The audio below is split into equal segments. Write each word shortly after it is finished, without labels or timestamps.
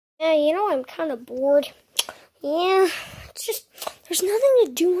Yeah, you know, I'm kind of bored. Yeah, it's just, there's nothing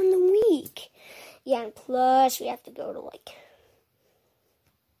to do in the week. Yeah, and plus, we have to go to,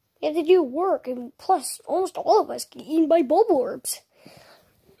 we have to do work, and plus, almost all of us get eaten by Bulborbs.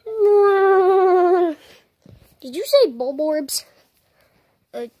 Did you say Bulborbs?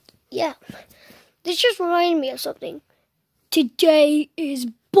 Yeah. This just reminded me of something. Today is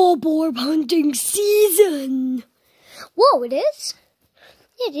Bulborb hunting season. Whoa, it is?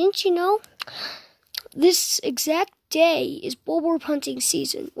 Yeah, didn't you know? This exact day is Bulborb hunting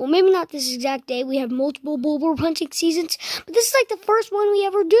season. Well, maybe not this exact day. We have multiple Bulborb hunting seasons, but this is like the first one we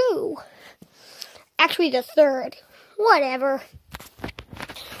ever do. Actually, the third. Whatever.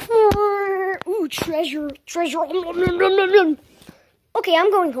 Ooh, treasure. Okay,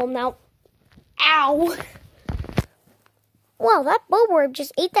 I'm going home now. Ow. Wow, that Bulborb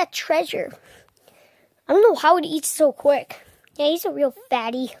just ate that treasure. I don't know how it eats so quick. Yeah, he's a real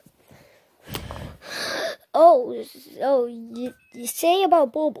fatty. Oh, you say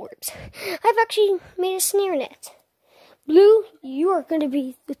about Bulborbs. I've actually made a snare net. Blue, you are going to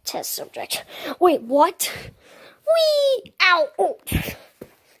be the test subject. Wait, what? Whee! Ow! Oh.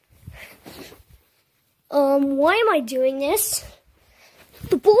 Why am I doing this?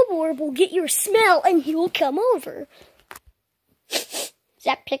 The Bulborb will get your smell and he will come over. Is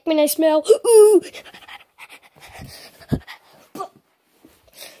that Pikmin I smell? Ooh!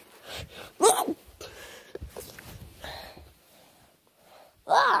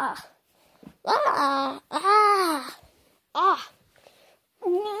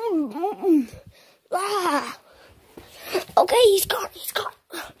 Okay, he's gone.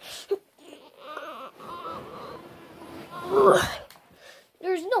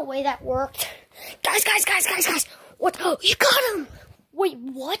 There's no way that worked. Guys. What? Oh, you got him. Wait,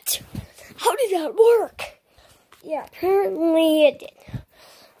 what? How did that work? Yeah, apparently it did.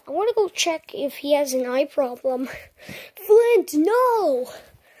 I want to go check if he has an eye problem. Flint, no!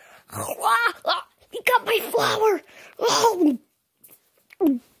 He got my flower! Oh.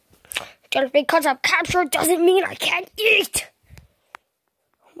 Just because I'm captured doesn't mean I can't eat!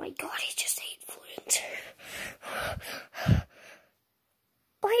 Oh my god, he just ate Flint.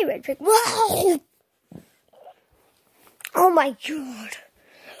 Bye, Red Pig. Whoa! Oh my god.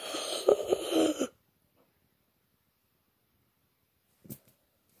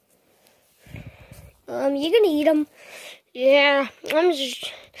 You gonna eat them? Yeah, I'm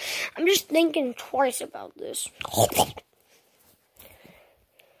just thinking twice about this.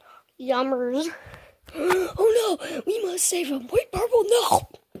 Yummers. Oh no, we must save him. Wait, Purple, no!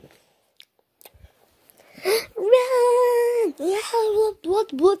 Run!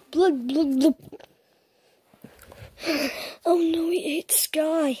 Blood. Oh no, he ate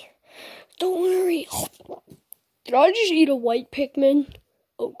Sky. Don't worry. Did I just eat a white Pikmin?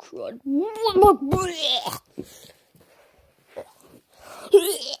 Oh, crud.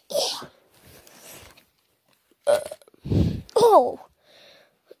 Oh,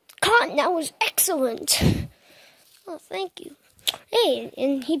 Cotton, that was excellent. Oh, thank you. Hey,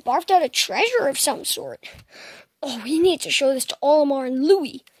 and he barfed out a treasure of some sort. Oh, we need to show this to Olimar and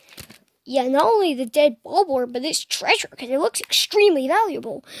Louie. Yeah, not only the dead Bulborb, but this treasure, because it looks extremely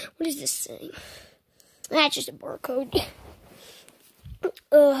valuable. What is this thing? That's just a barcode.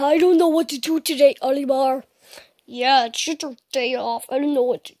 I don't know what to do today, Olimar. Yeah, it's just your day off. I don't know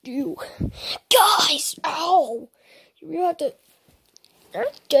what to do. Guys! Ow! You have to...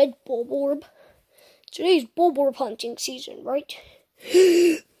 There's dead Bulborb. Today's Bulborb hunting season, right?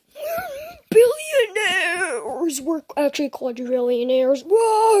 Billionaires! We're actually quadrillionaires.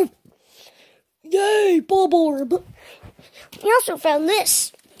 Whoa! Yay, Bulborb! We also found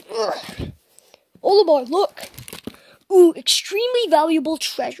this. Olimar, look. Ooh, extremely valuable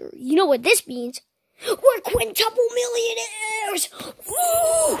treasure. You know what this means? We're quintuple millionaires!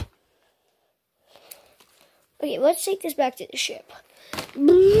 Woo! Okay, let's take this back to the ship.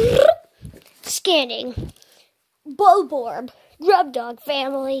 Scanning. Bulborb, Grub Dog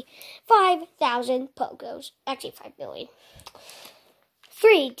family, 5,000 Pokos. Actually, 5 million.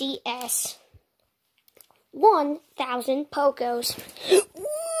 3DS. 1,000 Pokos. Ooh,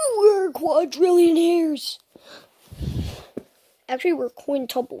 we're quadrillionaires. Actually, we're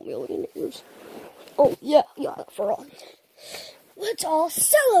quintuple millionaires. Oh, yeah, for all. Let's all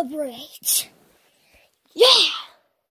celebrate. Yeah!